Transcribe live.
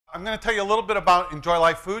I'm going to tell you a little bit about Enjoy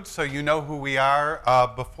Life Foods so you know who we are.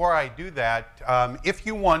 Before I do that, if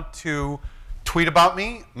you want to tweet about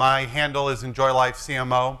me, my handle is Enjoy Life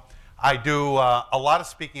CMO. I do a lot of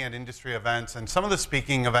speaking at industry events, and some of the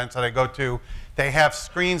speaking events that I go to, they have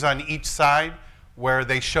screens on each side where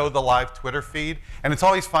they show the live Twitter feed, and it's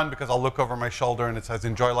always fun because I'll look over my shoulder and it says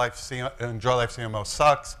Enjoy Life CMO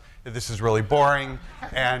sucks, this is really boring,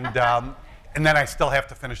 and then I still have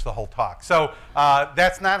to finish the whole talk. So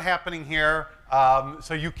that's not happening here,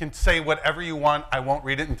 so you can say whatever you want. I won't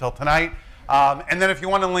read it until tonight. And then if you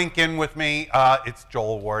want to link in with me, it's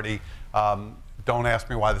Joel Warady. Don't ask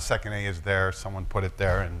me why the second A is there. Someone put it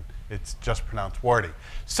there, and it's just pronounced Warady.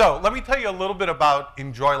 So let me tell you a little bit about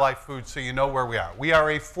Enjoy Life Foods so you know where we are. We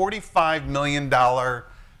are a $45 million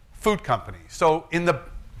food company. So in the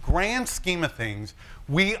grand scheme of things,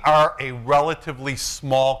 we are a relatively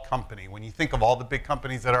small company when you think of all the big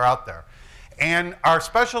companies that are out there. And our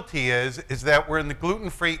specialty is that we're in the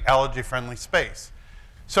gluten-free, allergy-friendly space.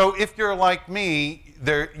 So if you're like me,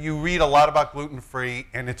 you read a lot about gluten-free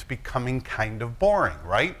and it's becoming kind of boring,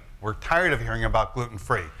 right? We're tired of hearing about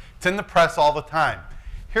gluten-free. It's in the press all the time.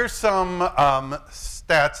 Here's some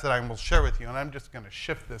stats that I will share with you, and I'm just going to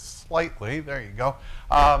shift this slightly. There you go.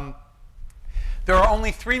 There are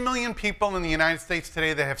only 3 million people in the United States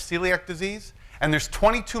today that have celiac disease, and there's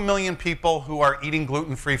 22 million people who are eating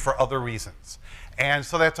gluten-free for other reasons. And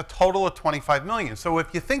so that's a total of 25 million. So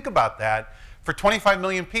if you think about that, for 25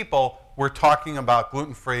 million people, we're talking about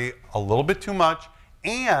gluten-free a little bit too much,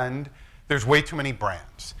 and there's way too many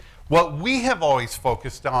brands. What we have always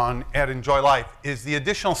focused on at Enjoy Life is the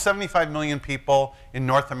additional 75 million people in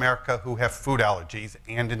North America who have food allergies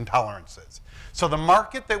and intolerances. So the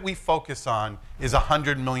market that we focus on is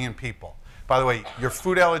 100 million people. By the way, your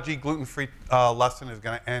food allergy gluten-free lesson is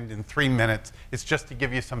going to end in 3 minutes. It's just to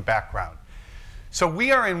give you some background. So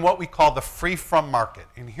we are in what we call the free-from market,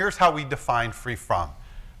 and here's how we define free-from.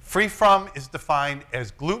 Free-from is defined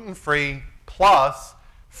as gluten-free plus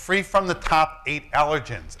free from the top 8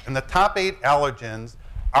 allergens. And the top 8 allergens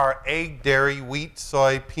are egg, dairy, wheat,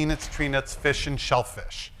 soy, peanuts, tree nuts, fish, and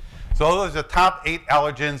shellfish. So those are the top 8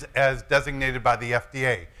 allergens as designated by the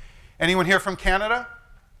FDA. Anyone here from Canada?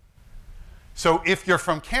 So if you're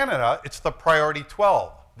from Canada, it's the priority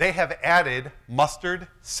 12. They have added mustard,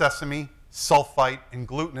 sesame, sulfite, and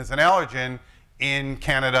gluten as an allergen in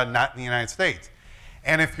Canada, not in the United States.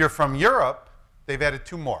 And if you're from Europe, they've added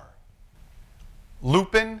 2 more,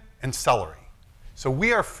 lupin and celery. So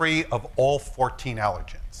we are free of all 14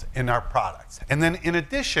 allergens in our products. And then in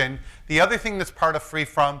addition, the other thing that's part of Free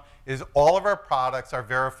From is all of our products are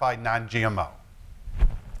verified non-GMO.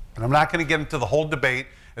 And I'm not going to get into the whole debate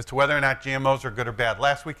as to whether or not GMOs are good or bad.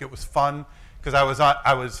 Last week it was fun because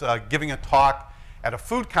I was giving a talk at a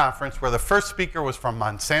food conference where the first speaker was from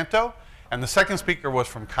Monsanto and the second speaker was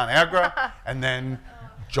from ConAgra, and then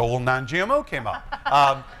Joel Non-GMO came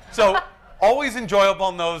up. So always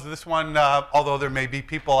enjoyable knows this one, although there may be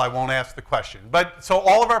people I won't ask the question. But so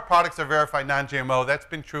all of our products are verified non-GMO. That's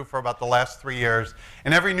been true for about the last 3 years.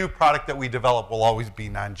 And every new product that we develop will always be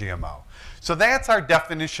non-GMO. So that's our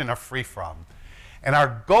definition of free from. And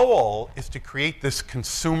our goal is to create this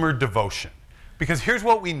consumer devotion. Because here's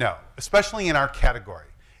what we know, especially in our category.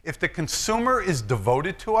 If the consumer is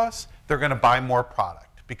devoted to us, they're going to buy more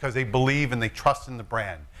product because they believe and they trust in the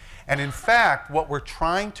brand. And in fact, what we're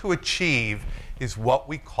trying to achieve is what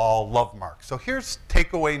we call love marks. So here's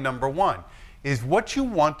takeaway number 1, is what you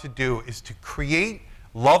want to do is to create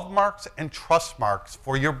love marks and trust marks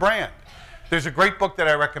for your brand. There's a great book that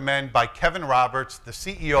I recommend by Kevin Roberts, the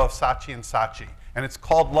CEO of Saatchi & Saatchi, and it's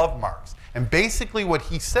called Love Marks. And basically what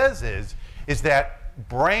he says is that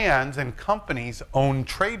brands and companies own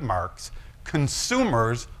trademarks,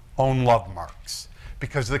 consumers own love marks.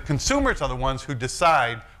 Because the consumers are the ones who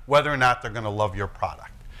decide whether or not they're going to love your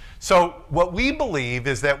product. So what we believe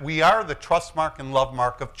is that we are the trust mark and love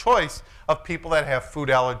mark of choice of people that have food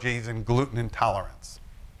allergies and gluten intolerance.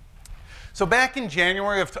 So back in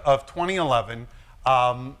January of 2011,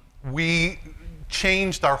 we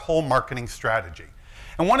changed our whole marketing strategy.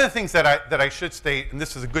 And one of the things that I should state, and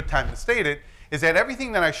this is a good time to state it, is that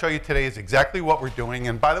everything that I show you today is exactly what we're doing.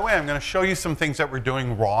 And by the way, I'm going to show you some things that we're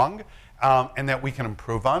doing wrong and that we can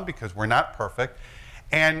improve on because we're not perfect.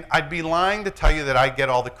 And I'd be lying to tell you that I get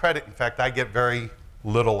all the credit. In fact, I get very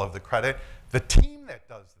little of the credit. The team that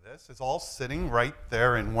does this is all sitting right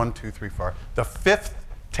there in 1, 2, 3, 4, the 5th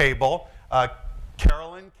table.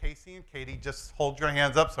 Carolyn, Casey, and Katie, just hold your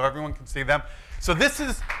hands up so everyone can see them. So this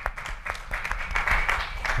is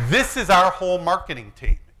our whole marketing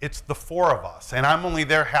team. It's the 4 of us, and I'm only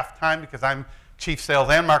there half time because I'm chief sales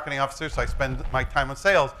and marketing officer, so I spend my time on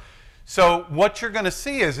sales. So what you're going to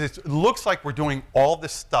see is it looks like we're doing all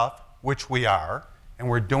this stuff, which we are, and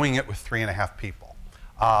we're doing it with 3.5 people.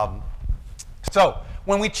 So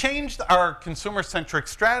when we changed our consumer-centric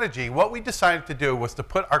strategy, what we decided to do was to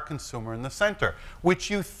put our consumer in the center, which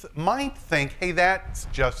you might think, hey, that's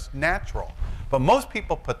just natural. But most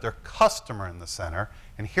people put their customer in the center,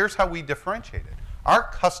 and here's how we differentiate it. Our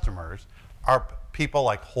customers are people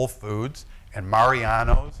like Whole Foods and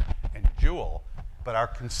Mariano's and Jewel, but our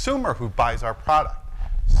consumer who buys our product.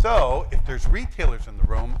 So if there's retailers in the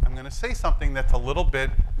room, I'm going to say something that's a little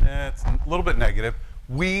bit negative.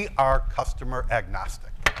 We are customer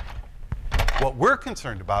agnostic. What we're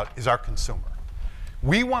concerned about is our consumer.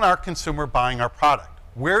 We want our consumer buying our product.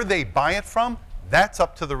 Where they buy it from, that's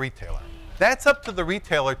up to the retailer. That's up to the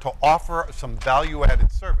retailer to offer some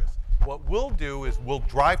value-added service. What we'll do is we'll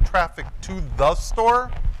drive traffic to the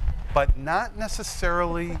store, but not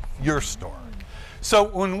necessarily your store. So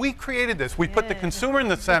when we created this, we put the consumer in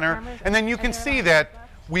the center, and then you can see that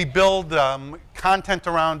we build content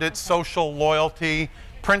around it, social loyalty,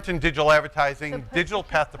 print and digital advertising, digital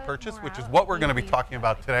path to purchase, which is what we're going to be talking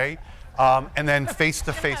about today, and then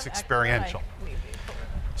face-to-face experiential.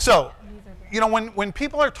 So, you know, when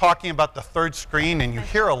people are talking about the third screen, and you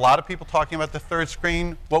hear a lot of people talking about the third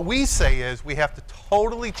screen, what we say is we have to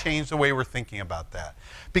totally change the way we're thinking about that.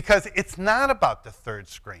 Because it's not about the third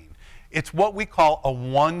screen. It's what we call a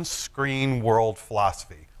one-screen world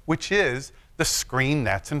philosophy, which is the screen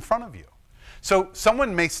that's in front of you. So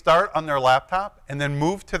someone may start on their laptop and then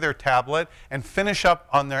move to their tablet and finish up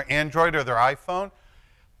on their Android or their iPhone.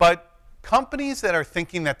 But companies that are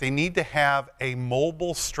thinking that they need to have a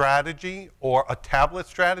mobile strategy or a tablet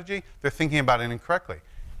strategy, they're thinking about it incorrectly.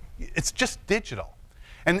 It's just digital.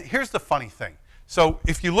 And here's the funny thing. So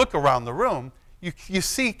if you look around the room, you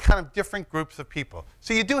see kind of different groups of people.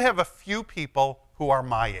 So you do have a few people who are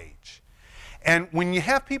my age. And when you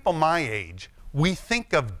have people my age, we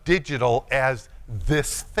think of digital as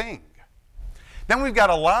this thing. Then we've got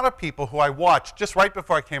a lot of people who I watched just right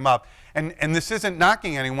before I came up, and this isn't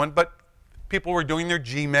knocking anyone, but people were doing their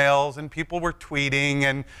Gmails, and people were tweeting,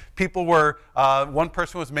 and people were, one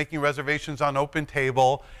person was making reservations on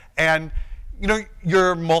OpenTable, and you know,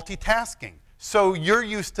 you're multitasking. So you're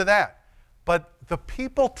used to that. But the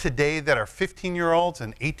people today that are 15-year-olds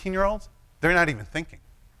and 18-year-olds, they're not even thinking.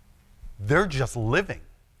 They're just living.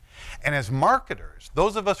 And as marketers,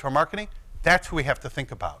 those of us who are marketing, that's who we have to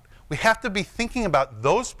think about. We have to be thinking about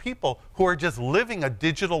those people who are just living a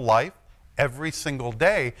digital life every single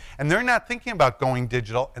day, and they're not thinking about going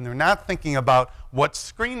digital, and they're not thinking about what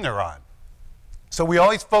screen they're on. So we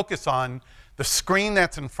always focus on the screen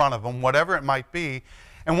that's in front of them, whatever it might be.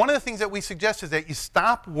 And one of the things that we suggest is that you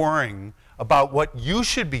stop worrying about what you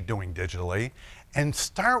should be doing digitally and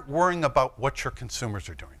start worrying about what your consumers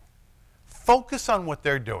are doing. Focus on what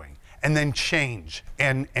they're doing and then change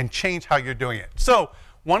and change how you're doing it. So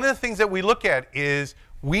one of the things that we look at is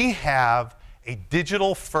we have a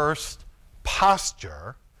digital first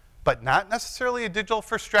posture, but not necessarily a digital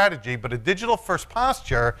first strategy, but a digital first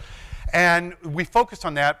posture. And we focus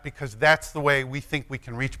on that because that's the way we think we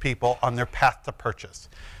can reach people on their path to purchase.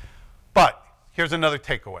 But here's another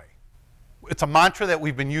takeaway. It's a mantra that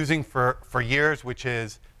we've been using for years, which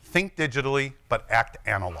is think digitally, but act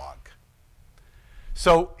analog.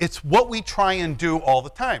 So it's what we try and do all the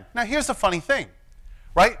time. Now here's the funny thing,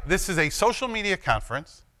 right? This is a social media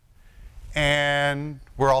conference, and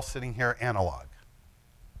we're all sitting here analog.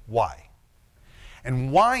 Why?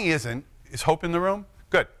 And why isn't, is Hope in the room?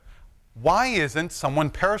 Good. Why isn't someone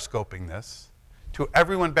periscoping this to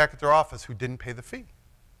everyone back at their office who didn't pay the fee?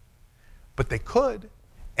 But they could,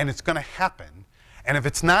 and it's going to happen. And if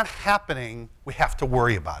it's not happening, we have to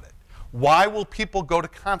worry about it. Why will people go to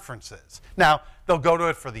conferences? Now, they'll go to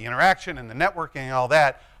it for the interaction and the networking and all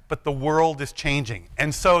that, but the world is changing.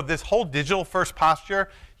 And so this whole digital first posture,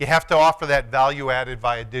 you have to offer that value added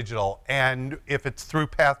via digital. And if it's through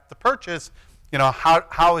path to purchase, you know,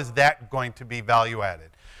 how is that going to be value added?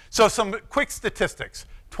 So some quick statistics.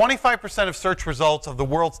 25% of search results of the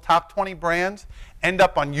world's top 20 brands end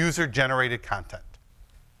up on user-generated content.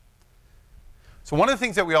 So one of the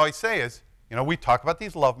things that we always say is, you know, we talk about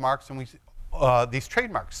these love marks and these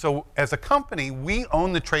trademarks. So as a company, we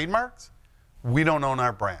own the trademarks. We don't own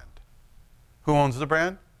our brand. Who owns the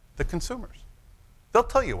brand? The consumers. They'll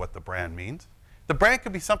tell you what the brand means. The brand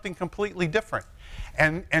could be something completely different.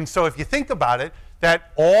 And so if you think about it,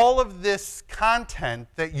 that all of this content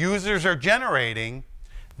that users are generating,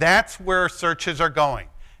 that's where searches are going.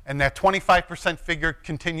 And that 25% figure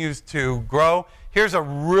continues to grow. Here's a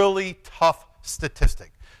really tough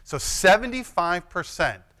statistic. So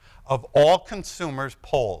 75% of all consumers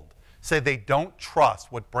polled say they don't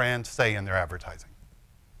trust what brands say in their advertising.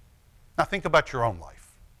 Now think about your own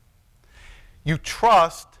life. You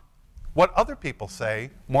trust what other people say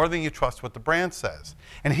more than you trust what the brand says.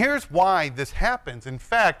 And here's why this happens. In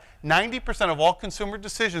fact, 90% of all consumer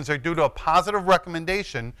decisions are due to a positive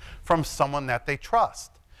recommendation from someone that they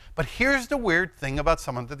trust. But here's the weird thing about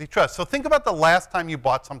someone that they trust. So think about the last time you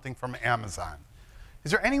bought something from Amazon. Is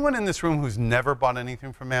there anyone in this room who's never bought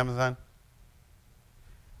anything from Amazon?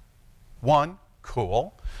 One,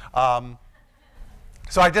 cool.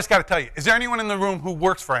 So I just got to tell you, is there anyone in the room who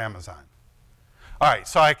works for Amazon? All right,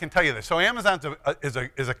 so I can tell you this. So Amazon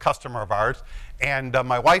is a customer of ours, and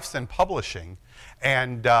my wife's in publishing,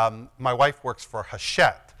 and my wife works for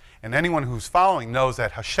Hachette. And anyone who's following knows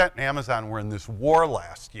that Hachette and Amazon were in this war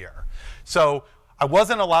last year. So I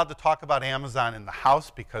wasn't allowed to talk about Amazon in the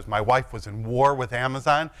house because my wife was in war with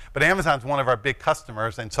Amazon, but Amazon's one of our big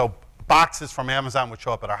customers, and so boxes from Amazon would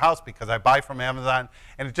show up at our house because I buy from Amazon,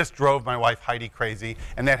 and it just drove my wife Heidi crazy,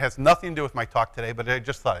 and that has nothing to do with my talk today, but I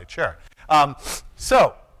just thought I'd share it.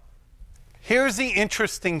 So here's the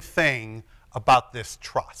interesting thing about this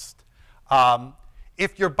trust.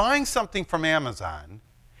 If you're buying something from Amazon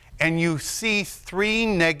and you see 3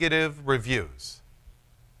 negative reviews,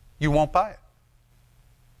 you won't buy it.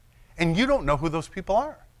 And you don't know who those people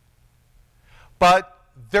are. But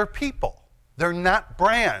they're people. They're not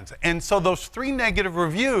brands. And so those 3 negative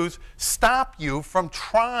reviews stop you from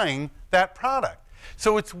trying that product.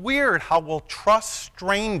 So it's weird how we'll trust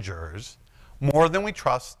strangers more than we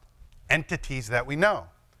trust entities that we know.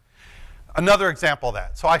 Another example of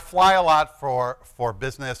that. So I fly a lot for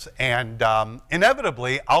business, and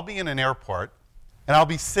inevitably I'll be in an airport and I'll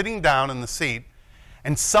be sitting down in the seat,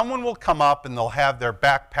 and someone will come up and they'll have their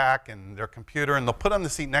backpack and their computer, and they'll put on the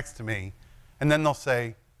seat next to me, and then they'll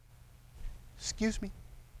say, "Excuse me,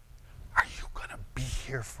 are you going to be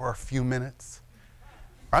here for a few minutes?"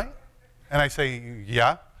 Right? And I say,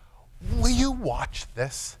 "Yeah." "Will you watch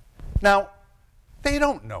this?" Now, they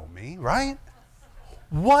don't know me, right?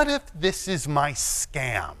 What if this is my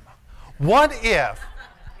scam? What if,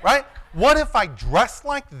 right? What if I dress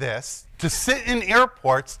like this to sit in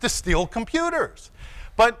airports to steal computers?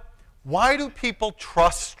 But why do people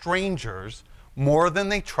trust strangers more than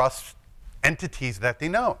they trust entities that they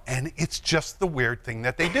know? And it's just the weird thing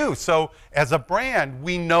that they do. So as a brand,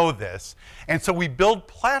 we know this. And so we build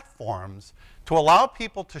platforms to allow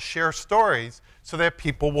people to share stories so that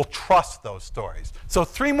people will trust those stories. So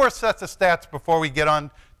 3 more sets of stats before we get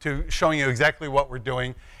on to showing you exactly what we're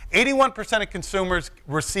doing. 81% of consumers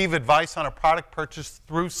receive advice on a product purchase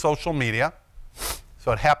through social media.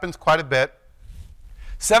 So it happens quite a bit.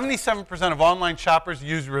 77% of online shoppers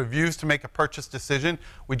use reviews to make a purchase decision.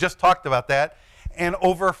 We just talked about that. And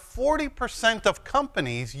over 40% of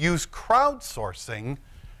companies use crowdsourcing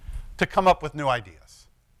to come up with new ideas.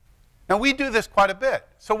 Now, we do this quite a bit.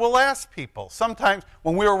 So we'll ask people. Sometimes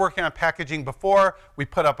when we were working on packaging before, we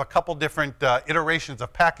put up a couple different iterations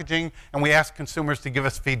of packaging, and we ask consumers to give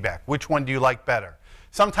us feedback. Which one do you like better?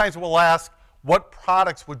 Sometimes we'll ask, what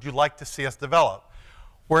products would you like to see us develop?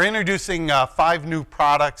 We're introducing 5 new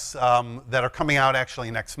products that are coming out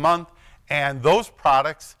actually next month. And those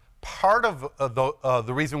products, part of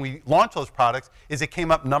the reason we launched those products is it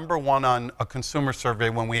came up #1 on a consumer survey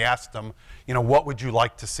when we asked them, what would you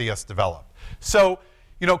like to see us develop? So,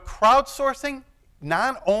 crowdsourcing,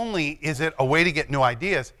 not only is it a way to get new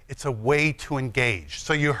ideas, it's a way to engage.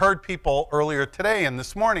 So you heard people earlier today and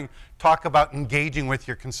this morning talk about engaging with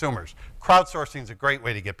your consumers. Crowdsourcing is a great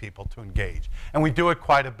way to get people to engage, and we do it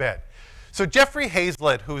quite a bit. So Jeffrey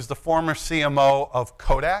Hazlett, who is the former CMO of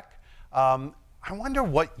Kodak, I wonder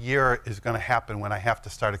what year is going to happen when I have to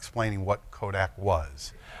start explaining what Kodak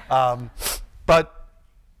was. But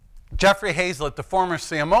Jeffrey Hazlett, the former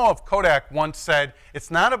CMO of Kodak, once said, "It's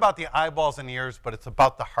not about the eyeballs and ears, but it's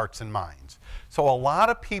about the hearts and minds." So a lot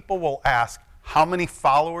of people will ask, how many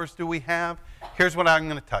followers do we have? Here's what I'm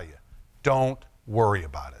going to tell you. Don't worry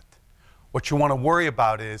about it. What you want to worry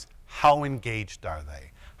about is, how engaged are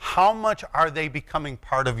they? How much are they becoming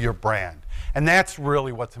part of your brand? And that's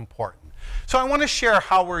really what's important. So I want to share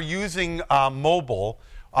how we're using mobile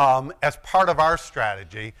as part of our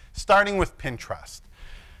strategy, starting with Pinterest.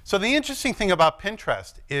 So the interesting thing about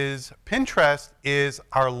Pinterest is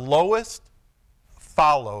our lowest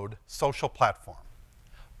followed social platform,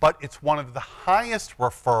 but it's one of the highest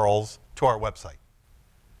referrals to our website.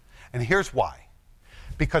 And here's why.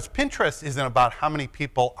 Because Pinterest isn't about how many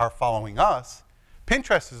people are following us.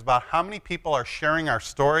 Pinterest is about how many people are sharing our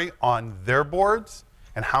story on their boards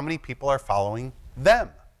and how many people are following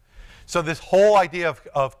them. So this whole idea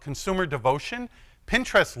of consumer devotion,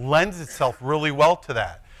 Pinterest lends itself really well to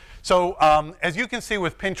that. So as you can see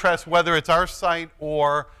with Pinterest, whether it's our site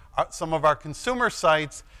or some of our consumer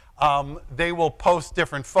sites, they will post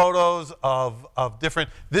different photos of different.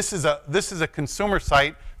 This is a consumer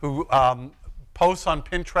site who posts on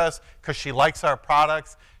Pinterest because she likes our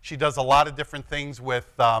products. She does a lot of different things with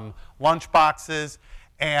lunch boxes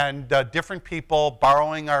and different people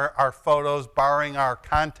borrowing our photos, borrowing our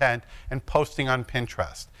content, and posting on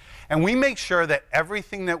Pinterest. And we make sure that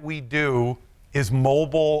everything that we do is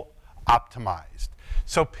mobile optimized.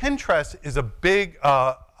 So Pinterest is a big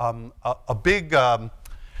referral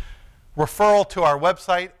to our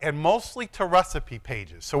website and mostly to recipe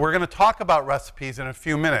pages. So we're going to talk about recipes in a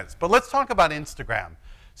few minutes, but let's talk about Instagram.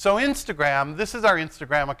 So Instagram, this is our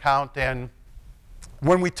Instagram account, and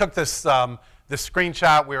when we took this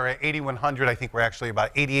screenshot, we were at 8,100. I think we're actually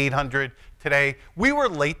about 8,800 today. We were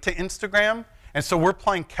late to Instagram, and so we're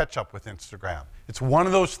playing catch up with Instagram. It's one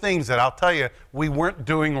of those things that I'll tell you we weren't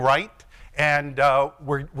doing right, and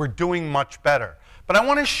we're doing much better. But I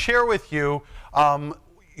want to share with you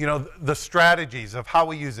the strategies of how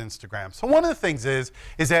we use Instagram. So one of the things is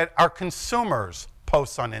that our consumers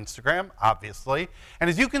post on Instagram, obviously. And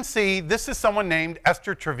as you can see, this is someone named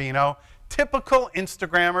Esther Trevino, typical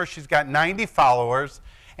Instagrammer. She's got 90 followers.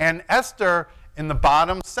 And Esther, in the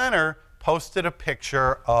bottom center, posted a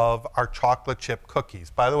picture of our chocolate chip cookies.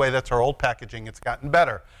 By the way, that's our old packaging. It's gotten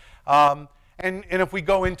better. And if we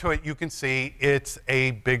go into it, you can see it's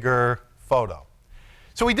a bigger photo.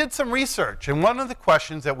 So we did some research, and one of the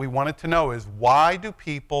questions that we wanted to know is, why do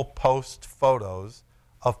people post photos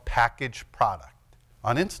of packaged product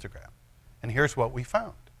on Instagram? And here's what we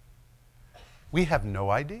found. We have no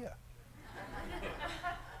idea.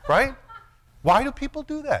 Right? Why do people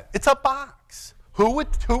do that? It's a box. Who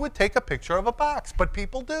would take a picture of a box? But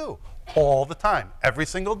people do all the time, every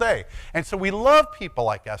single day. And so we love people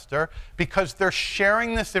like Esther because they're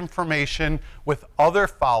sharing this information with other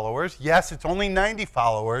followers. Yes, it's only 90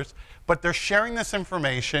 followers, but they're sharing this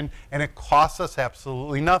information, and it costs us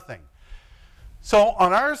absolutely nothing. So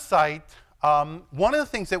on our site, one of the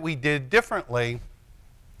things that we did differently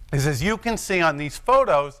is, as you can see on these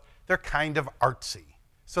photos, they're kind of artsy.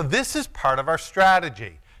 So this is part of our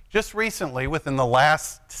strategy. Just recently, within the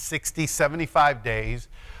last 60, 75 days,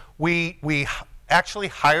 we actually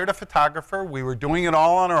hired a photographer. We were doing it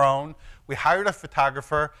all on our own. We hired a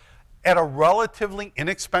photographer at a relatively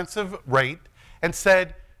inexpensive rate and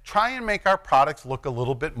said, try and make our products look a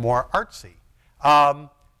little bit more artsy.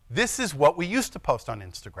 This is what we used to post on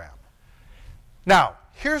Instagram. Now,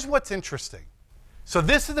 here's what's interesting. So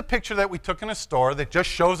this is a picture that we took in a store that just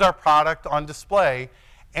shows our product on display,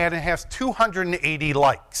 and it has 280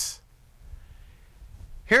 likes.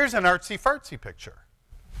 Here's an artsy-fartsy picture,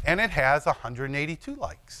 and it has 182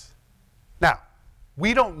 likes. Now,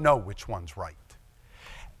 we don't know which one's right.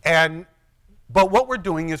 But what we're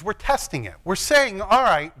doing is we're testing it. We're saying, all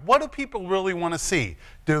right, what do people really want to see?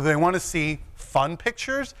 Do they want to see fun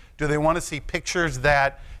pictures? Do they want to see pictures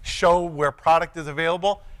that show where product is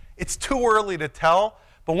available? It's too early to tell,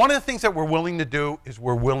 but one of the things that we're willing to do is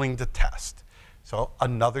we're willing to test. So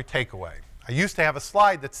another takeaway. I used to have a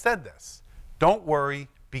slide that said this: don't worry,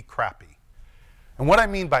 be crappy. And what I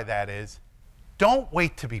mean by that is, don't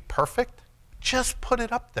wait to be perfect, just put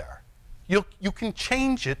it up there. You can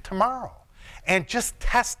change it tomorrow. And just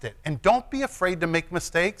test it. And don't be afraid to make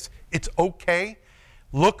mistakes. It's okay.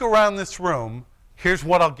 Look around this room. Here's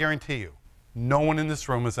what I'll guarantee you. No one in this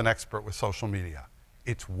room is an expert with social media.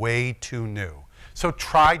 It's way too new. So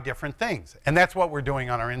try different things. And that's what we're doing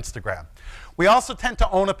on our Instagram. We also tend to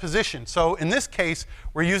own a position. So in this case,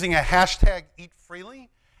 we're using a hashtag #EatFreely,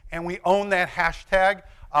 and we own that hashtag.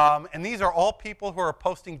 And these are all people who are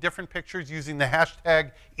posting different pictures using the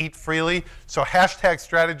hashtag #EatFreely. So hashtag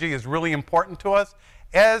strategy is really important to us,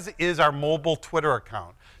 as is our mobile Twitter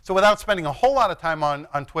account. So without spending a whole lot of time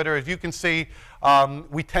on Twitter, as you can see,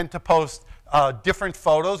 we tend to post different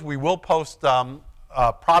photos. We will post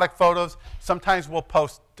product photos. Sometimes we'll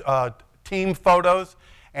post team photos.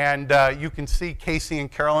 And you can see Casey and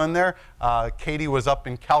Carolyn there. Katie was up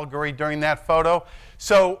in Calgary during that photo.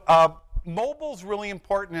 So mobile's really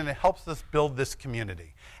important, and it helps us build this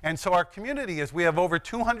community. And so our community is, we have over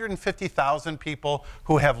 250,000 people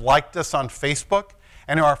who have liked us on Facebook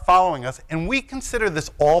and who are following us, and we consider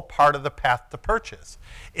this all part of the path to purchase.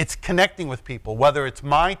 It's connecting with people, whether it's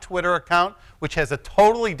my Twitter account, which has a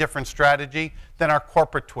totally different strategy than our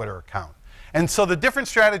corporate Twitter account. And so the different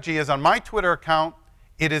strategy is, on my Twitter account,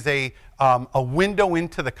 it is a window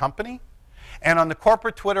into the company. And on the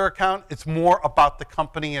corporate Twitter account, it's more about the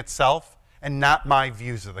company itself. and not my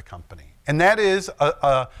views of the company. And that is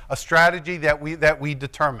a strategy that we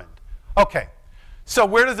determined. Okay, so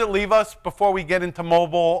where does it leave us before we get into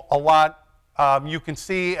mobile a lot? You can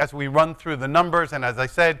see as we run through the numbers, and as I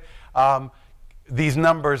said, these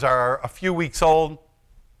numbers are a few weeks old,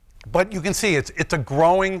 but you can see it's a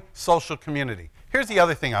growing social community. Here's the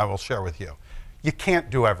other thing I will share with you. You can't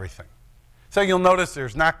do everything. So you'll notice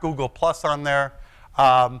there's not Google Plus on there.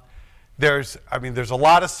 There's a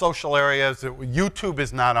lot of social areas. YouTube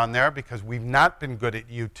is not on there because we've not been good at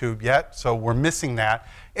YouTube yet, so we're missing that.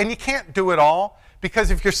 And you can't do it all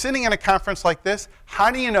because if you're sitting in a conference like this,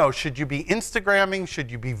 how do you know? Should you be Instagramming?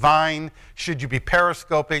 Should you be Vine? Should you be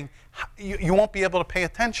Periscoping? You won't be able to pay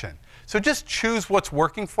attention. So just choose what's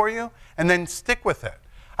working for you and then stick with it.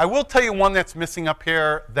 I will tell you one that's missing up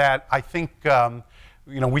here that I think,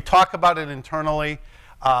 we talk about it internally.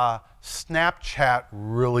 Snapchat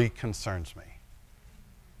really concerns me.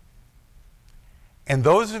 And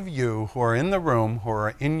those of you who are in the room who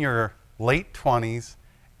are in your late 20s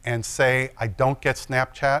and say, I don't get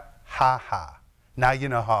Snapchat, ha ha. Now you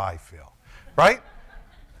know how I feel, right?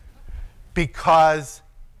 Because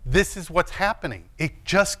this is what's happening. It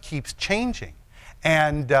just keeps changing.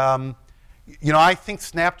 And I think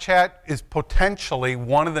Snapchat is potentially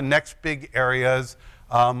one of the next big areas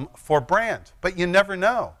for brands. But you never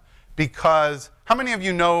know. Because how many of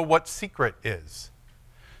you know what Secret is?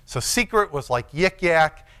 So Secret was like Yik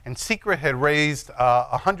Yak, and Secret had raised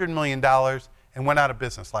 $100 million and went out of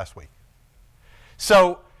business last week.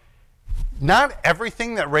 So not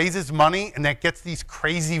everything that raises money and that gets these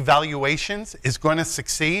crazy valuations is going to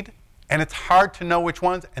succeed, and it's hard to know which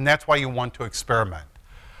ones, and that's why you want to experiment.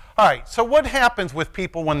 All right, so what happens with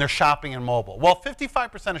people when they're shopping in mobile? Well,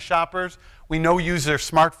 55% of shoppers we know use their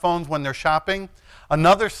smartphones when they're shopping.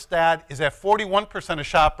 Another stat is that 41% of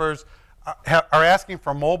shoppers are asking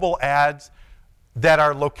for mobile ads that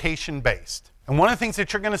are location-based. And one of the things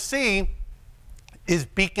that you're going to see is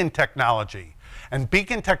beacon technology. And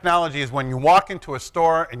beacon technology is when you walk into a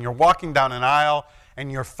store and you're walking down an aisle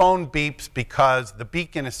and your phone beeps because the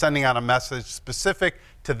beacon is sending out a message specific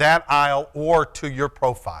to that aisle or to your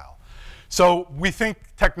profile. So we think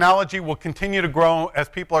technology will continue to grow as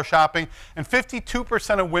people are shopping, and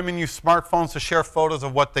 52% of women use smartphones to share photos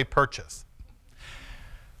of what they purchase.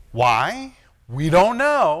 Why? We don't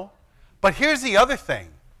know. But here's the other thing.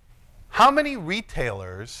 How many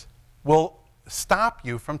retailers will stop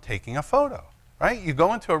you from taking a photo? Right? You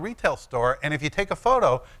go into a retail store, and if you take a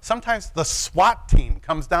photo, sometimes the SWAT team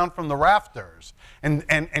comes down from the rafters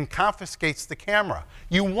and confiscates the camera.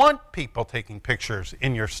 You want people taking pictures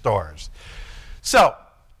in your stores. So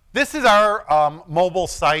this is our mobile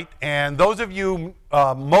site, and those of you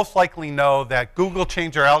most likely know that Google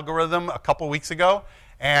changed their algorithm a couple weeks ago,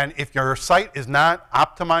 and if your site is not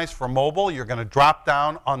optimized for mobile, you're going to drop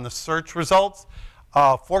down on the search results.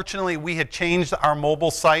 Fortunately, we had changed our mobile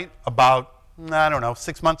site about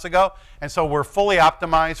 6 months ago. And so we're fully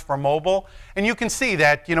optimized for mobile. And you can see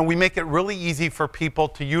that, we make it really easy for people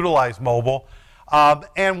to utilize mobile.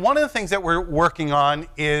 And one of the things that we're working on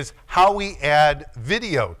is how we add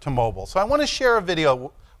video to mobile. So I want to share a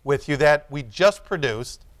video with you that we just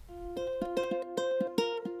produced.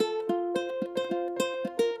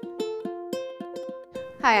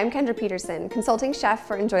 Hi, I'm Kendra Peterson, consulting chef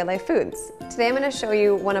for Enjoy Life Foods. Today I'm going to show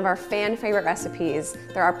you one of our fan favorite recipes.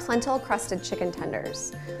 There are lentil crusted chicken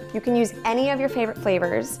tenders. You can use any of your favorite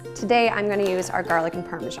flavors. Today I'm going to use our garlic and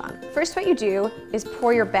Parmesan. First, what you do is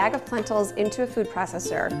pour your bag of lentils into a food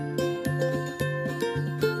processor.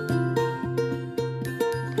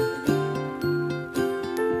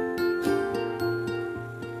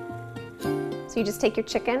 So you just take your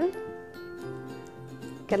chicken,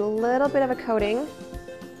 get a little bit of a coating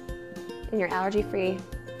in your allergy-free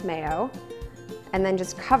mayo, and then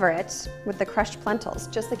just cover it with the crushed lentils,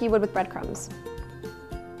 just like you would with breadcrumbs.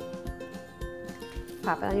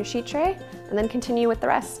 Pop it on your sheet tray, and then continue with the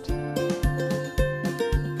rest.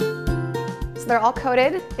 So they're all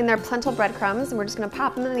coated in their lentil breadcrumbs, and we're just gonna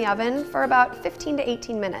pop them in the oven for about 15 to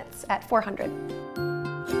 18 minutes at 400.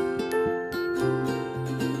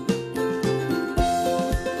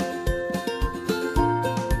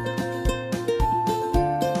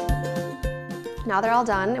 Now they're all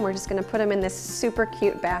done, and we're just gonna put them in this super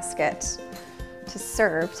cute basket to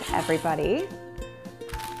serve to everybody.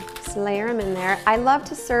 Just layer them in there. I love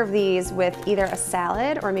to serve these with either a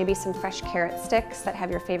salad or maybe some fresh carrot sticks that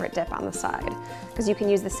have your favorite dip on the side, because you can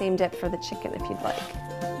use the same dip for the chicken if you'd like.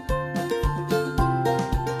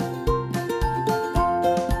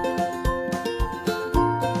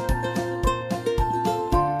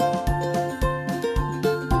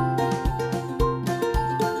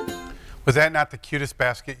 Was that not the cutest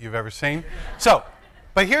basket you've ever seen? So,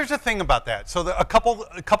 but here's the thing about that. So a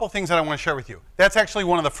couple things that I want to share with you. That's actually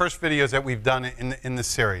one of the first videos that we've done in this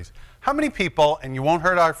series. How many people, and you won't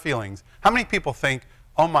hurt our feelings, how many people think,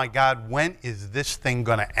 oh my God, when is this thing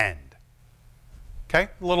going to end? Okay,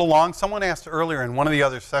 a little long. Someone asked earlier in one of the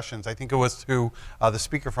other sessions, I think it was to the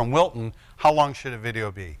speaker from Wilton, how long should a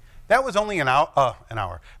video be? That was only an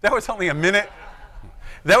hour. That was only a minute.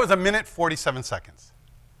 That was a minute 47 seconds.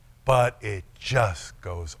 But it just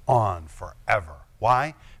goes on forever.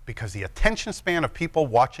 Why? Because the attention span of people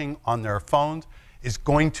watching on their phones is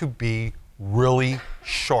going to be really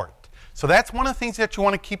short. So that's one of the things that you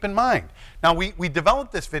want to keep in mind. Now, we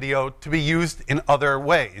developed this video to be used in other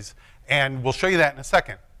ways, and we'll show you that in a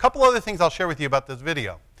second. A couple other things I'll share with you about this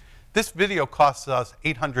video. This video costs us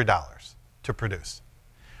 $800 to produce.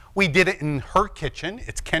 We did it in her kitchen.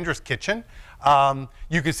 It's Kendra's kitchen.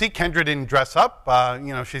 You can see Kendra didn't dress up.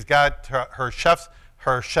 You know, she's got her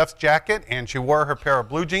chef's jacket, and she wore her pair of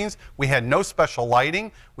blue jeans. We had no special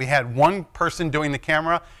lighting. We had one person doing the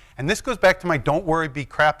camera. And this goes back to my don't worry, be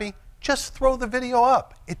crappy. Just throw the video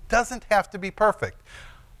up. It doesn't have to be perfect.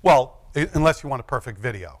 Well, unless you want a perfect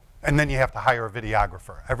video. And then you have to hire a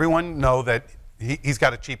videographer. Everyone know that he's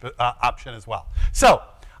got a cheap option as well. So,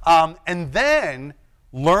 and then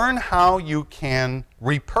learn how you can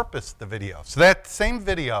repurpose the video. So that same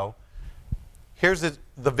video, here's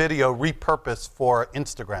the video repurposed for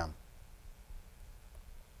Instagram.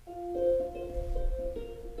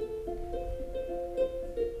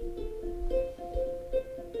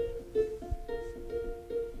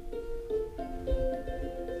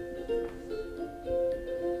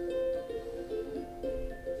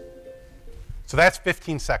 So that's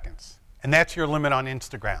 15 seconds. And that's your limit on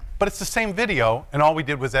Instagram. But it's the same video, and all we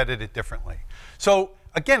did was edit it differently. So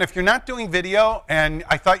again, if you're not doing video, and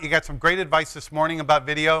I thought you got some great advice this morning about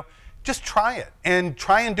video, just try it. And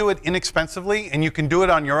try and do it inexpensively, and you can do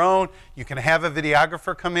it on your own. You can have a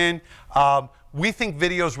videographer come in. We think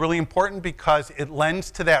video is really important because it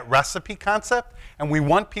lends to that recipe concept, and we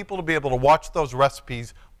want people to be able to watch those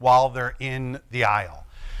recipes while they're in the aisle.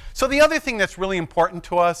 So the other thing that's really important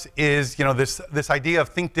to us is, you know, this idea of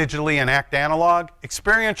think digitally and act analog.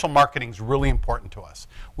 Experiential marketing is really important to us.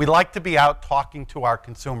 We like to be out talking to our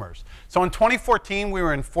consumers. So in 2014, we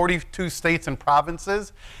were in 42 states and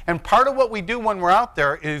provinces. And part of what we do when we're out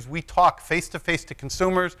there is we talk face-to-face to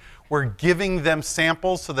consumers. We're giving them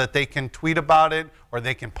samples so that they can tweet about it, or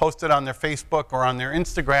they can post it on their Facebook or on their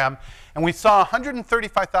Instagram. And we saw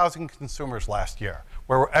 135,000 consumers last year,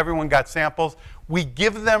 where everyone got samples. We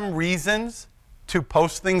give them reasons to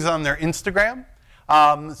post things on their Instagram.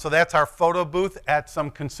 So that's our photo booth at some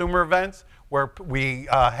consumer events where we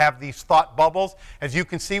have these thought bubbles. As you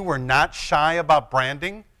can see, we're not shy about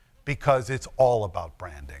branding because it's all about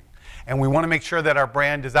branding. And we want to make sure that our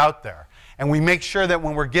brand is out there. And we make sure that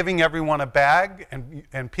when we're giving everyone a bag,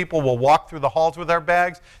 and people will walk through the halls with our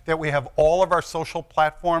bags, that we have all of our social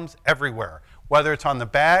platforms everywhere, whether it's on the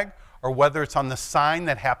bag or whether it's on the sign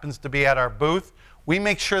that happens to be at our booth. We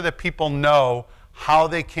make sure that people know how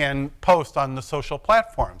they can post on the social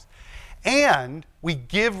platforms. And we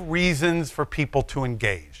give reasons for people to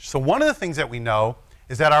engage. So one of the things that we know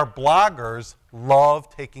is that our bloggers love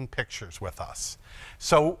taking pictures with us.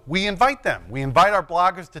 So we invite them. We invite our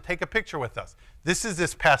bloggers to take a picture with us. This is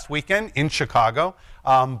this past weekend in Chicago.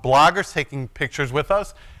 Bloggers taking pictures with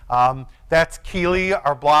us. That's Keely,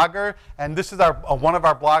 our blogger, and this is one of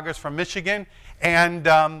our bloggers from Michigan. And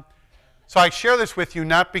so I share this with you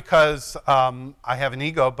not because I have an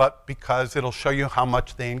ego, but because it'll show you how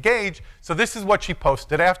much they engage. So this is what she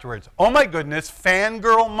posted afterwards. Oh my goodness,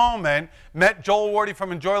 fangirl moment, met Joel Warady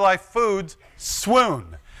from Enjoy Life Foods,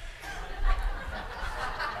 swoon.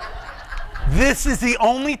 This is the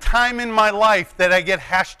only time in my life that I get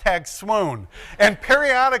hashtag swoon. And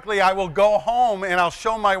periodically I will go home and I'll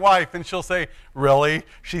show my wife and she'll say, really?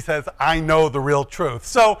 She says, I know the real truth.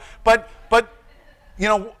 So, but you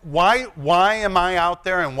know, why am I out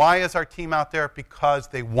there and why is our team out there? Because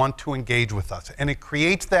they want to engage with us. And it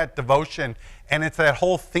creates that devotion, and it's that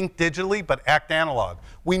whole think digitally but act analog.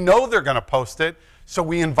 We know they're going to post it, so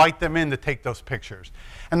we invite them in to take those pictures.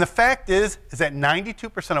 And the fact is that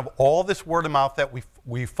 92% of all this word of mouth that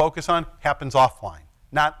we focus on happens offline,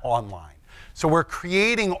 not online. So we're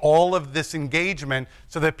creating all of this engagement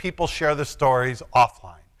so that people share the stories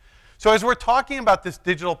offline. So as we're talking about this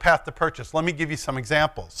digital path to purchase, let me give you some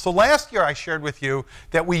examples. So last year I shared with you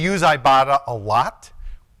that we use Ibotta a lot.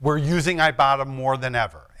 We're using Ibotta more than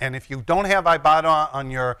ever. And if you don't have Ibotta on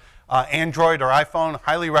your Android or iPhone,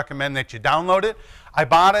 highly recommend that you download it.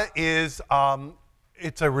 Ibotta is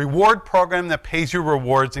it's a reward program that pays you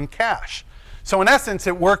rewards in cash. So in essence,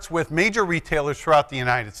 it works with major retailers throughout the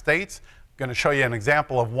United States. I'm going to show you an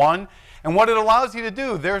example of one. And what it allows you to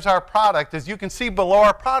do, there's our product. As you can see below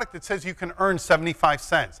our product, it says you can earn 75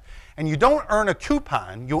 cents. And you don't earn a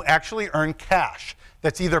coupon, you actually earn cash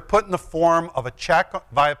that's either put in the form of a check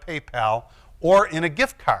via PayPal or in a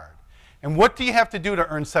gift card. And what do you have to do to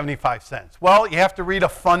earn 75 cents? Well, you have to read a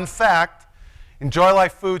fun fact. Enjoy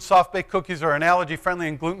Life Foods, soft-baked cookies are an allergy-friendly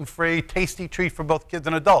and gluten-free, tasty treat for both kids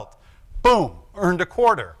and adults. Boom, earned a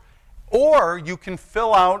quarter. Or you can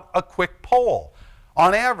fill out a quick poll.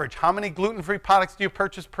 On average, how many gluten-free products do you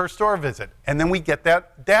purchase per store visit? And then we get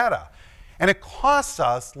that data. And it costs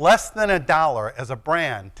us less than $1 as a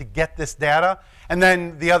brand to get this data. And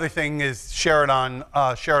then the other thing is share it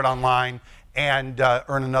online and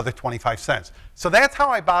earn another 25 cents. So that's how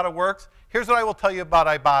Ibotta works. Here's what I will tell you about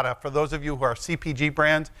Ibotta. For those of you who are CPG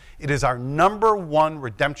brands, it is our #1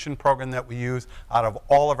 redemption program that we use out of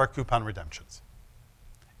all of our coupon redemptions.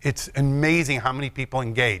 It's amazing how many people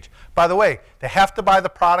engage. By the way, they have to buy the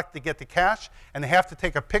product to get the cash, and they have to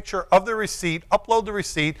take a picture of the receipt, upload the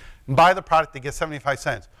receipt, and buy the product to get 75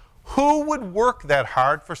 cents. Who would work that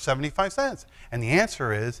hard for 75 cents? And the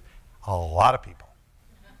answer is a lot of people.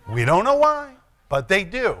 We don't know why, but they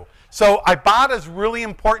do. So Ibotta is really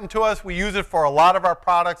important to us. We use it for a lot of our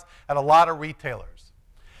products at a lot of retailers.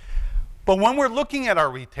 But when we're looking at our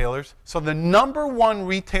retailers, so the #1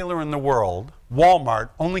 retailer in the world, Walmart,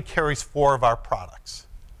 only carries 4 of our products.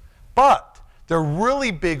 But they're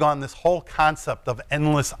really big on this whole concept of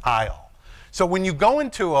endless aisle. So when you go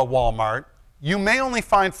into a Walmart, you may only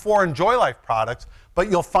find 4 Enjoy Life products, but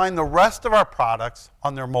you'll find the rest of our products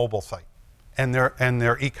on their mobile site and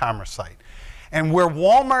their e-commerce site. And where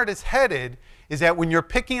Walmart is headed is that when you're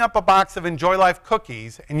picking up a box of Enjoy Life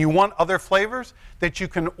cookies and you want other flavors, that you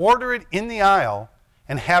can order it in the aisle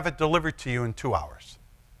and have it delivered to you in 2 hours.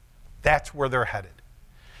 That's where they're headed.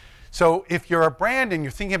 So if you're a brand and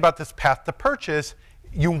you're thinking about this path to purchase,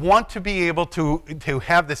 you want to be able to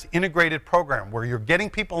have this integrated program where you're getting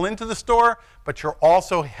people into the store, but you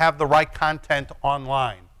also have the right content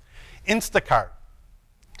online. Instacart.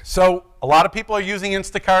 So a lot of people are using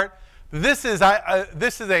Instacart. This is a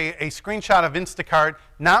screenshot of Instacart,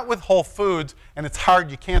 not with Whole Foods, and it's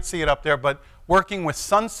hard, you can't see it up there, but working with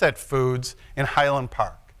Sunset Foods in Highland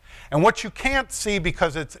Park. And what you can't see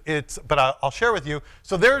because but I'll share with you.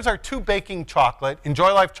 So there's our 2 baking chocolate,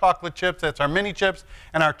 Enjoy Life chocolate chips, that's our mini chips,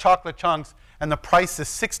 and our chocolate chunks, and the price is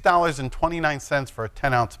 $6.29 for a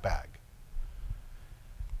 10-ounce bag.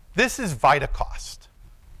 This is Vitacost.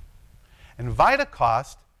 And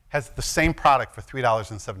Vitacost has the same product for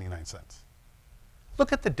 $3.79.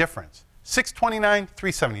 Look at the difference. $6.29,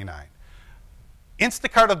 $3.79.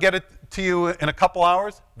 Instacart will get it to you in a couple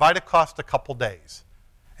hours. Vitacost a couple days.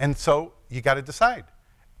 And so you got to decide.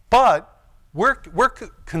 But we're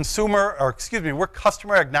customer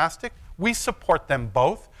agnostic. We support them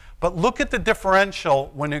both. But look at the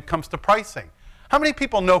differential when it comes to pricing. How many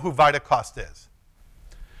people know who Vitacost is?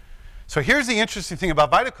 So here's the interesting thing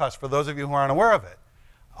about Vitacost for those of you who aren't aware of it.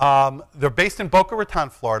 They're based in Boca Raton,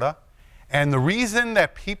 Florida, and the reason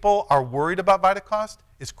that people are worried about Vitacost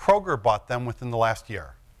is Kroger bought them within the last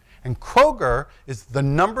year. And Kroger is the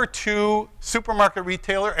 #2 supermarket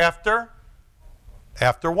retailer after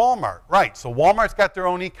Walmart. Right, so Walmart's got their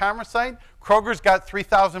own e-commerce site, Kroger's got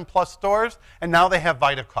 3,000 plus stores, and now they have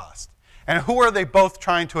Vitacost. And who are they both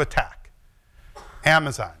trying to attack?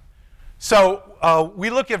 Amazon. So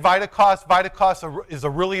we look at Vitacost. Vitacost is a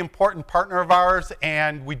really important partner of ours,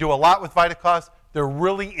 and we do a lot with Vitacost. They're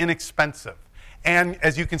really inexpensive. And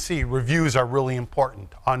as you can see, reviews are really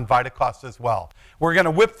important on Vitacost as well. We're going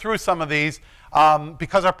to whip through some of these.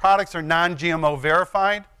 Because our products are non-GMO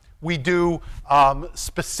verified, we do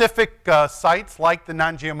specific sites like the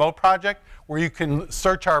Non-GMO Project where you can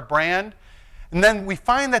search our brand. And then we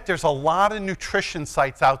find that there's a lot of nutrition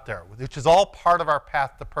sites out there, which is all part of our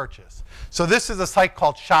path to purchase. So this is a site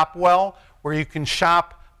called Shopwell, where you can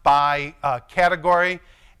shop by category.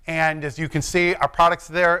 And as you can see, our products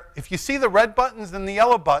are there. If you see the red buttons and the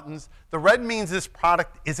yellow buttons, the red means this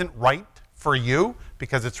product isn't right for you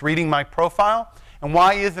because it's reading my profile. And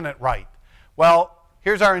why isn't it right? Well,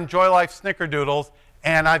 here's our Enjoy Life Snickerdoodles,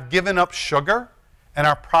 and I've given up sugar. And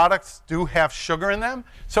our products do have sugar in them.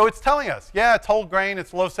 So it's telling us, yeah, it's whole grain,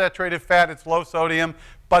 it's low saturated fat, it's low sodium,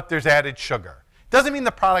 but there's added sugar. Doesn't mean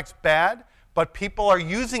the product's bad, but people are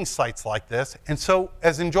using sites like this. And so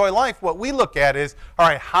as Enjoy Life, what we look at is, all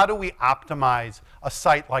right, how do we optimize a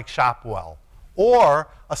site like Shopwell or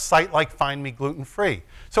a site like Find Me Gluten Free?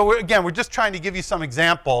 So again, we're just trying to give you some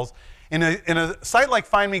examples. In a site like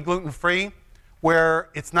Find Me Gluten Free, where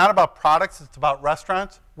it's not about products, it's about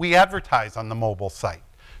restaurants, we advertise on the mobile site.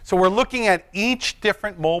 So we're looking at each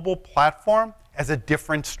different mobile platform as a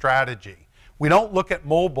different strategy. We don't look at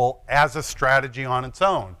mobile as a strategy on its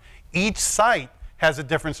own. Each site has a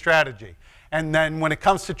different strategy. And then when it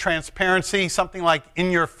comes to transparency, something like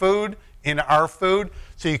in your food, in our food,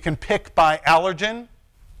 so you can pick by allergen,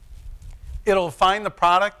 it'll find the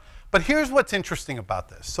product. But here's what's interesting about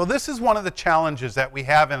this. So this is one of the challenges that we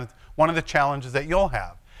have, and one of the challenges that you'll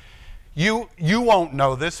have. You won't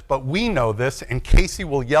know this, but we know this, and Casey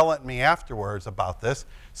will yell at me afterwards about this.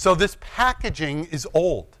 So this packaging is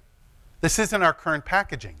old. This isn't our current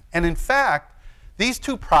packaging. And in fact, these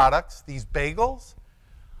two products, these bagels,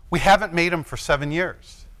 we haven't made them for 7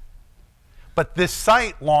 years. But this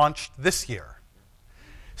site launched this year.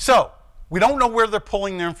 So we don't know where they're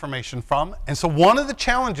pulling their information from. And so one of the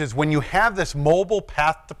challenges when you have this mobile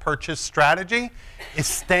path to purchase strategy is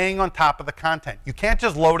staying on top of the content. You can't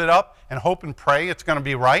just load it up and hope and pray it's going to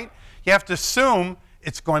be right. You have to assume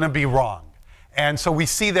it's going to be wrong. And so we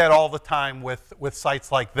see that all the time with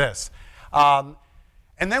sites like this. And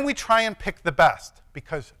then we try and pick the best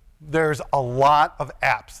because there's a lot of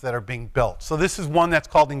apps that are being built. So this is one that's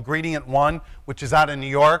called Ingredient One, which is out of New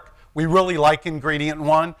York. We really like Ingredient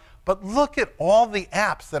One. But look at all the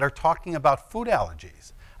apps that are talking about food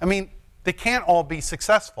allergies. I mean, they can't all be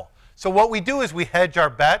successful. So what we do is we hedge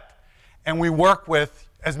our bet, and we work with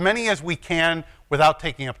as many as we can without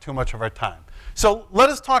taking up too much of our time. So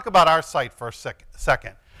let us talk about our site for a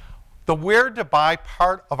second. The where to buy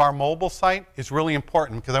part of our mobile site is really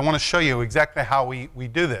important because I want to show you exactly how we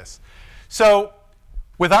do this. So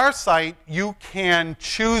with our site, you can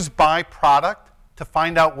choose by product to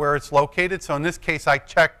find out where it's located. So in this case, I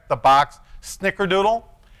checked the box Snickerdoodle.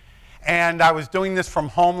 And I was doing this from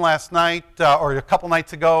home last night, or a couple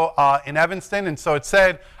nights ago in Evanston. And so it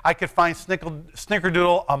said I could find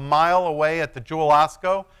Snickerdoodle a mile away at the Jewel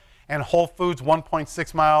Osco, and Whole Foods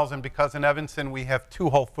 1.6 miles. And because in Evanston we have 2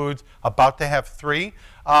 Whole Foods, about to have 3,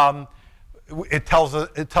 it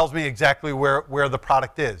tells me exactly where the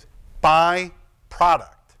product is. By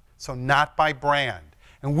product, so not by brand.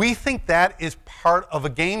 And we think that is part of a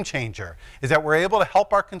game changer, is that we're able to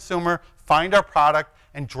help our consumer find our product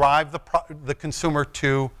and drive the consumer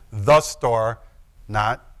to the store,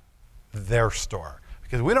 not their store,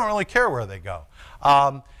 because we don't really care where they go.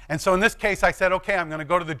 And so in this case, I said, okay, I'm going to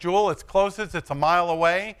go to the Jewel. It's closest. It's a mile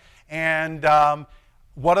away. And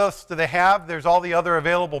what else do they have? There's all the other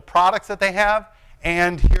available products that they have.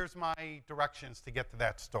 And here's my directions to get to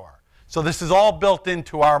that store. So this is all built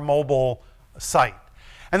into our mobile site.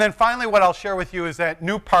 And then finally, what I'll share with you is that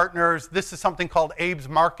new partners, this is something called Abe's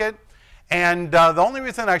Market. And the only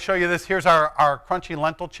reason I show you this, here's our crunchy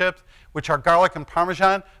lentil chips, which are garlic and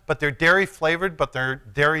Parmesan, but they're dairy flavored, but they're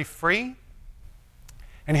dairy free.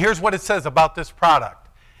 And here's what it says about this product.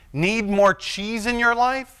 Need more cheese in your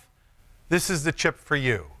life? This is the chip for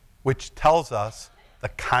you, which tells us the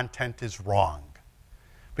content is wrong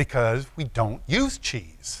because we don't use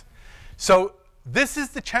cheese. So this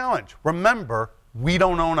is the challenge. Remember, we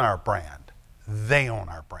don't own our brand. They own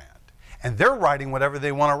our brand. And they're writing whatever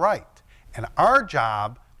they want to write. And our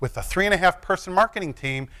job with a 3.5-person marketing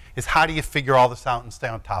team is how do you figure all this out and stay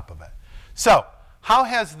on top of it. So how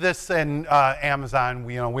has this in Amazon,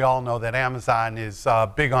 we all know that Amazon is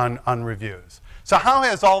big on reviews. So how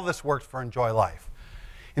has all this worked for Enjoy Life?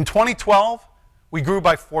 In 2012, we grew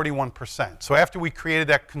by 41%. So after we created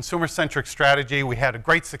that consumer-centric strategy, we had a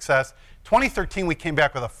great success. 2013, we came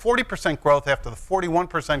back with a 40% growth after the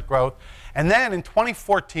 41% growth. And then in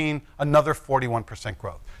 2014, another 41%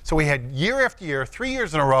 growth. So we had year after year, 3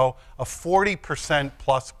 years in a row, of 40%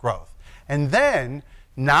 plus growth. And then,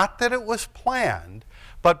 not that it was planned,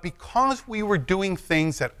 but because we were doing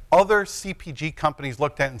things that other CPG companies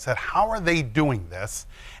looked at and said, how are they doing this?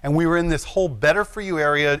 And we were in this whole better for you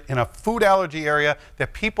area, in a food allergy area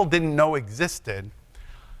that people didn't know existed.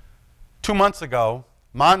 2 months ago,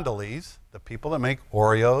 Mondelez, the people that make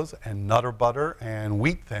Oreos and Nutter Butter and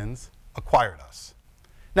Wheat Thins, acquired us.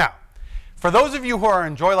 Now, for those of you who are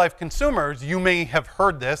Enjoy Life consumers, you may have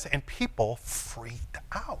heard this and people freaked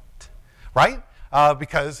out, right?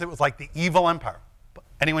 Because it was like the evil empire.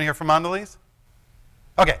 Anyone here from Mondelez?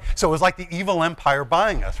 Okay, so it was like the evil empire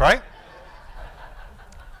buying us, right?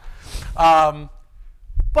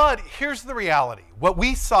 But here's the reality. What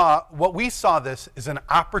we saw this is an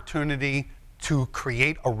opportunity to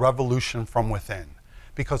create a revolution from within.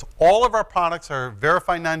 Because all of our products are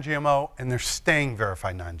verified non-GMO and they're staying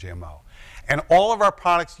verified non-GMO. And all of our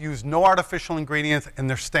products use no artificial ingredients and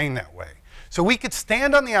they're staying that way. So we could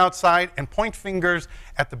stand on the outside and point fingers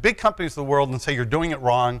at the big companies of the world and say you're doing it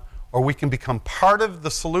wrong, or we can become part of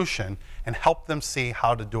the solution and help them see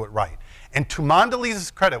how to do it right. And to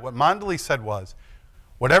Mondelez's credit, what Mondelez said was,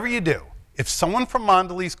 whatever you do, if someone from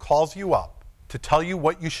Mondelez calls you up to tell you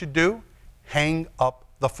what you should do, hang up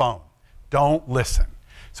the phone. Don't listen.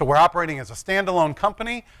 So we're operating as a standalone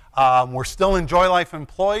company. We're still Enjoy Life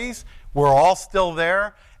employees. We're all still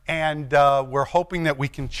there. And we're hoping that we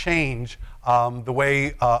can change the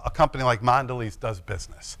way a company like Mondelez does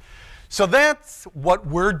business. So that's what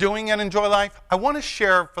we're doing at Enjoy Life. I want to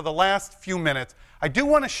share for the last few minutes, I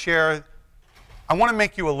want to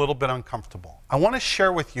make you a little bit uncomfortable. I want to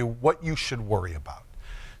share with you what you should worry about.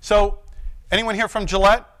 So anyone here from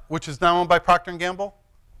Gillette, which is now owned by Procter & Gamble?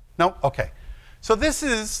 No? Okay. So this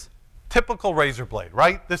is typical razor blade,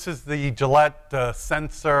 right? This is the Gillette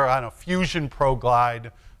Sensor, I don't know, Fusion Pro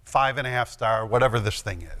Glide, 5.5 star, whatever this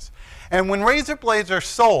thing is. And when razor blades are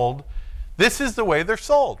sold, this is the way they're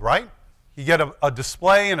sold, right? You get a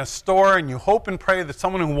display in a store and you hope and pray that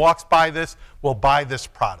someone who walks by this will buy this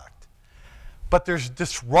product. But there's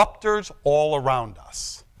disruptors all around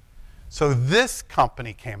us. So this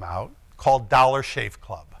company came out called Dollar Shave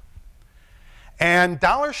Club. And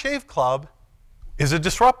Dollar Shave Club is a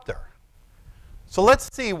disruptor. So let's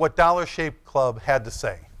see what Dollar Shave Club had to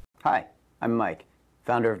say. Hi, I'm Mike,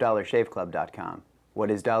 founder of DollarShaveClub.com. What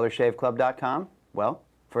is DollarShaveClub.com? Well,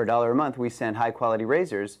 for $1 a month, we send high-quality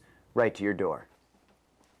razors right to your door.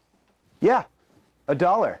 Yeah,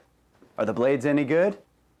 $1. Are the blades any good?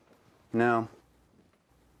 No.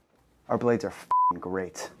 Our blades are f***ing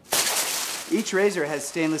great. Each razor has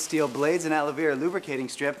stainless steel blades, an aloe vera lubricating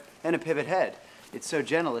strip, and a pivot head. It's so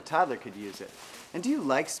gentle a toddler could use it. And do you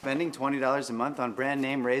like spending $20 a month on brand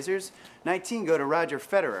name razors? 19 go to Roger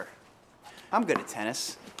Federer. I'm good at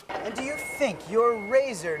tennis. And do you think your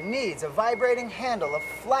razor needs a vibrating handle, a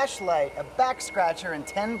flashlight, a back scratcher, and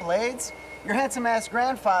 10 blades? Your handsome-ass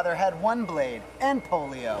grandfather had 1 blade and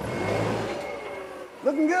polio.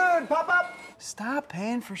 Looking good, pop-up! Stop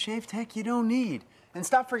paying for shave tech you don't need. And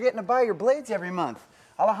stop forgetting to buy your blades every month.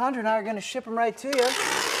 Alejandro and I are going to ship them right to you.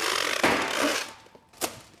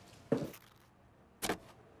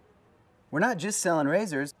 We're not just selling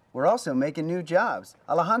razors, we're also making new jobs.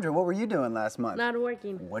 Alejandro, what were you doing last month? Not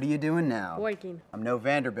working. What are you doing now? Working. I'm no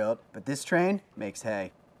Vanderbilt, but this train makes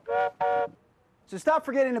hay. So stop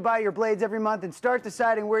forgetting to buy your blades every month and start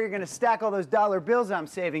deciding where you're going to stack all those dollar bills I'm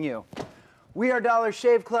saving you. We are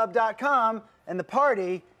DollarShaveClub.com, and the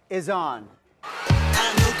party is on.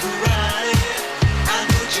 I know karate, I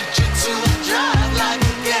know jiu-jitsu, I drive like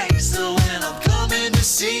a gangster when I'm coming to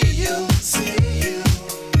see you, see you.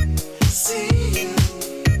 See you,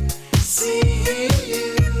 see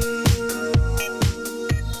you.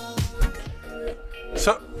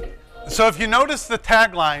 So if you notice the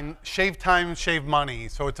tagline, shave time, shave money.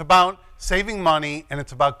 So it's about saving money and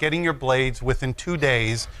it's about getting your blades within 2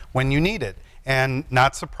 days when you need it. And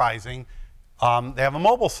not surprising, they have a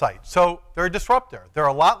mobile site. So they're a disruptor. They're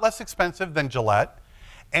a lot less expensive than Gillette.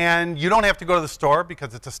 And you don't have to go to the store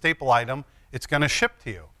because it's a staple item. It's going to ship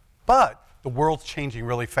to you. But the world's changing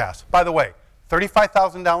really fast. By the way,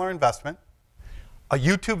 $35,000 investment, a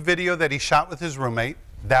YouTube video that he shot with his roommate,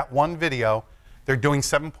 that one video, they're doing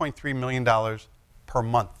 $7.3 million per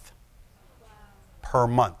month. Wow. Per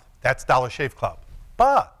month. That's Dollar Shave Club.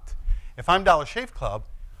 But if I'm Dollar Shave Club,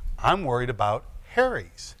 I'm worried about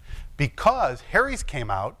Harry's. Because Harry's came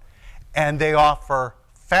out and they offer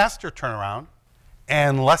faster turnaround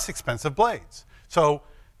and less expensive blades. So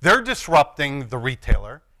they're disrupting the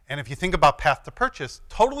retailer. And if you think about path to purchase,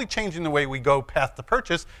 totally changing the way we go path to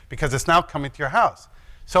purchase because it's now coming to your house.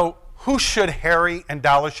 So who should Harry and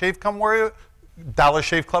Dollar Shave Club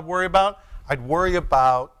worry about? I'd worry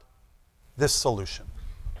about this solution.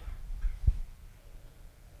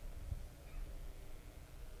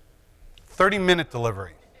 "30-minute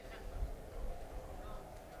delivery."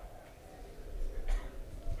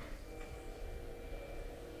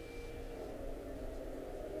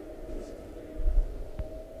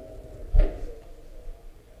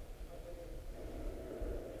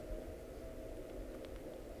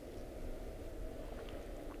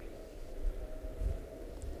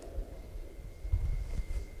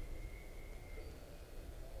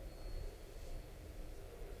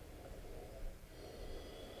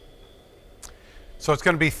 So it's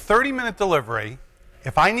going to be 30-minute delivery.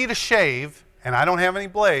 If I need a shave and I don't have any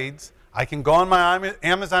blades, I can go on my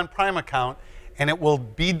Amazon Prime account and it will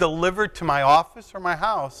be delivered to my office or my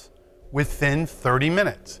house within 30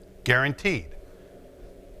 minutes, guaranteed.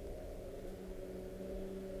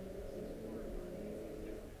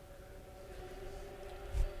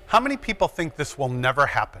 How many people think this will never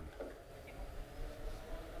happen?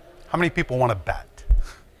 How many people want to bet?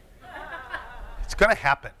 It's going to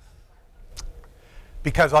happen.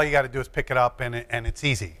 Because all you got to do is pick it up and it's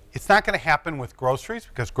easy. It's not going to happen with groceries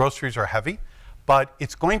because groceries are heavy, but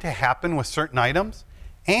it's going to happen with certain items.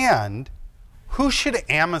 And who should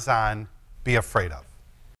Amazon be afraid of?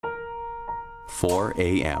 4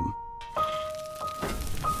 a.m.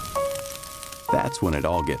 That's when it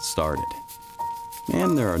all gets started.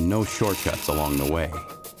 And there are no shortcuts along the way.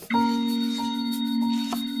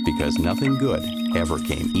 Because nothing good ever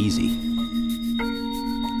came easy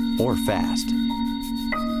or fast.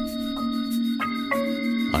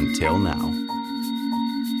 Until now.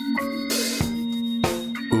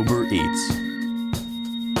 Uber Eats.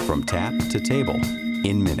 From tap to table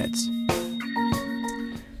in minutes.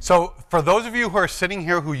 So for those of you who are sitting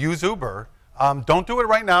here who use Uber, don't do it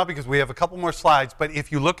right now because we have a couple more slides, but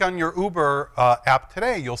if you look on your Uber app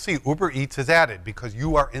today, you'll see Uber Eats is added because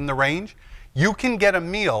you are in the range. You can get a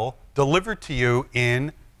meal delivered to you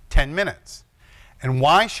in 10 minutes. And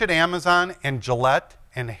why should Amazon and Gillette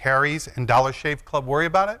and Harry's and Dollar Shave Club worry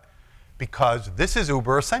about it? Because this is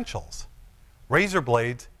Uber Essentials. Razor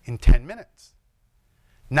blades in 10 minutes.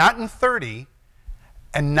 Not in 30,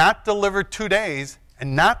 and not delivered 2 days,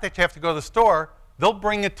 and not that you have to go to the store, they'll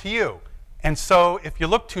bring it to you. And so if you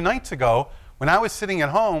look 2 nights ago, when I was sitting at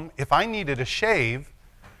home, if I needed a shave,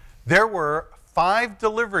 there were 5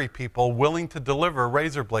 delivery people willing to deliver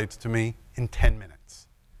razor blades to me in 10 minutes.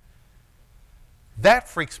 That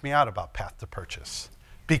freaks me out about path to purchase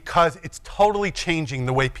because it's totally changing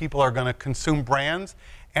the way people are going to consume brands.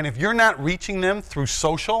 And if you're not reaching them through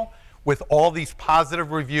social with all these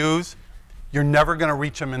positive reviews, you're never going to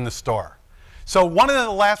reach them in the store. So one of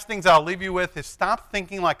the last things I'll leave you with is stop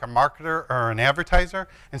thinking like a marketer or an advertiser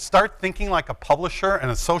and start thinking like a publisher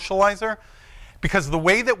and a socializer, because the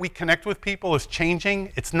way that we connect with people is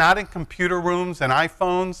changing. It's not in computer rooms and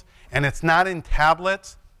iPhones, and it's not in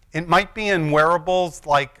tablets. It might be in wearables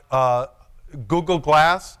like Google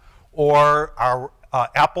Glass or our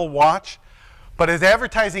Apple Watch. But as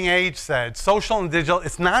Advertising Age said, social and digital,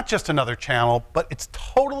 it's not just another channel, but it's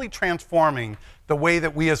totally transforming the way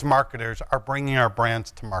that we as marketers are bringing our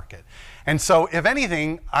brands to market. And so if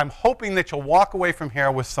anything, I'm hoping that you'll walk away from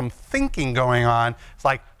here with some thinking going on. It's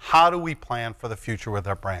like, how do we plan for the future with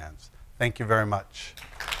our brands? Thank you very much.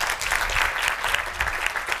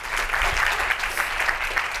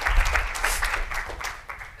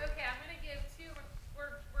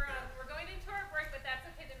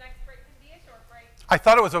 I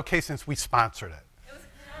thought it was okay since we sponsored it.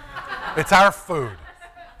 It's our food.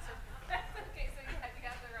 That's okay, so you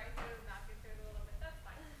have the right to not get through it a little bit. That's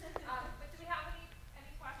fine. But do we have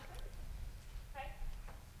any questions? Okay.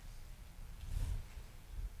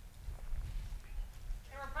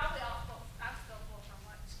 And we're probably all full. I'm still full from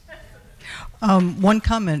lunch. One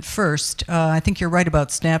comment first. I think you're right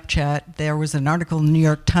about Snapchat. There was an article in the New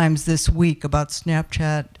York Times this week about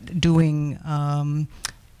Snapchat doing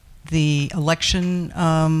the election,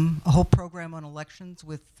 a whole program on elections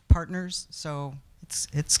with partners, so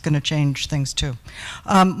it's going to change things too.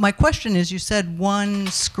 My question is, you said one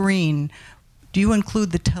screen. Do you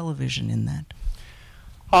include the television in that?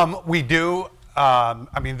 We do.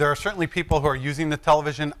 I mean, there are certainly people who are using the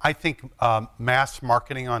television. I think mass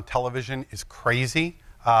marketing on television is crazy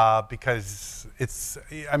because it's,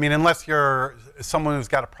 I mean, unless you're someone who's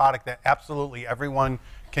got a product that absolutely everyone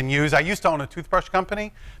can use. I used to own a toothbrush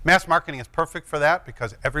company. Mass marketing is perfect for that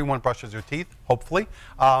because everyone brushes their teeth, hopefully.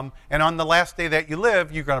 And on the last day that you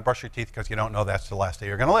live, you're going to brush your teeth because you don't know that's the last day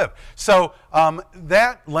you're going to live. So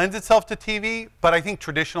that lends itself to TV, but I think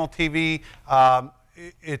traditional TV,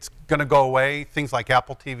 it's going to go away. Things like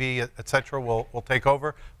Apple TV, et cetera, will take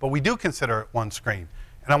over. But we do consider it one screen.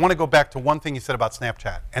 And I want to go back to one thing you said about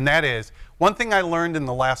Snapchat, and that is, one thing I learned in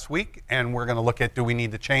the last week, and we're going to look at do we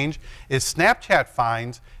need to change, is Snapchat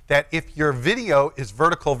finds that if your video is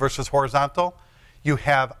vertical versus horizontal, you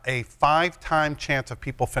have a 5-time chance of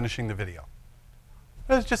people finishing the video.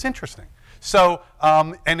 It's just interesting. So,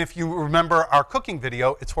 and if you remember our cooking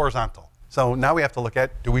video, it's horizontal. So now we have to look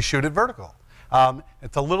at, do we shoot it vertical?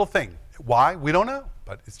 It's a little thing. Why? We don't know,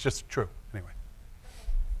 but it's just true. Anyway.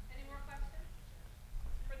 Any more questions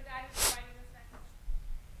for the guy who's providing this next?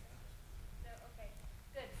 No? Okay.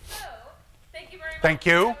 Good. So, thank you very much. Thank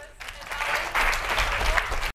you.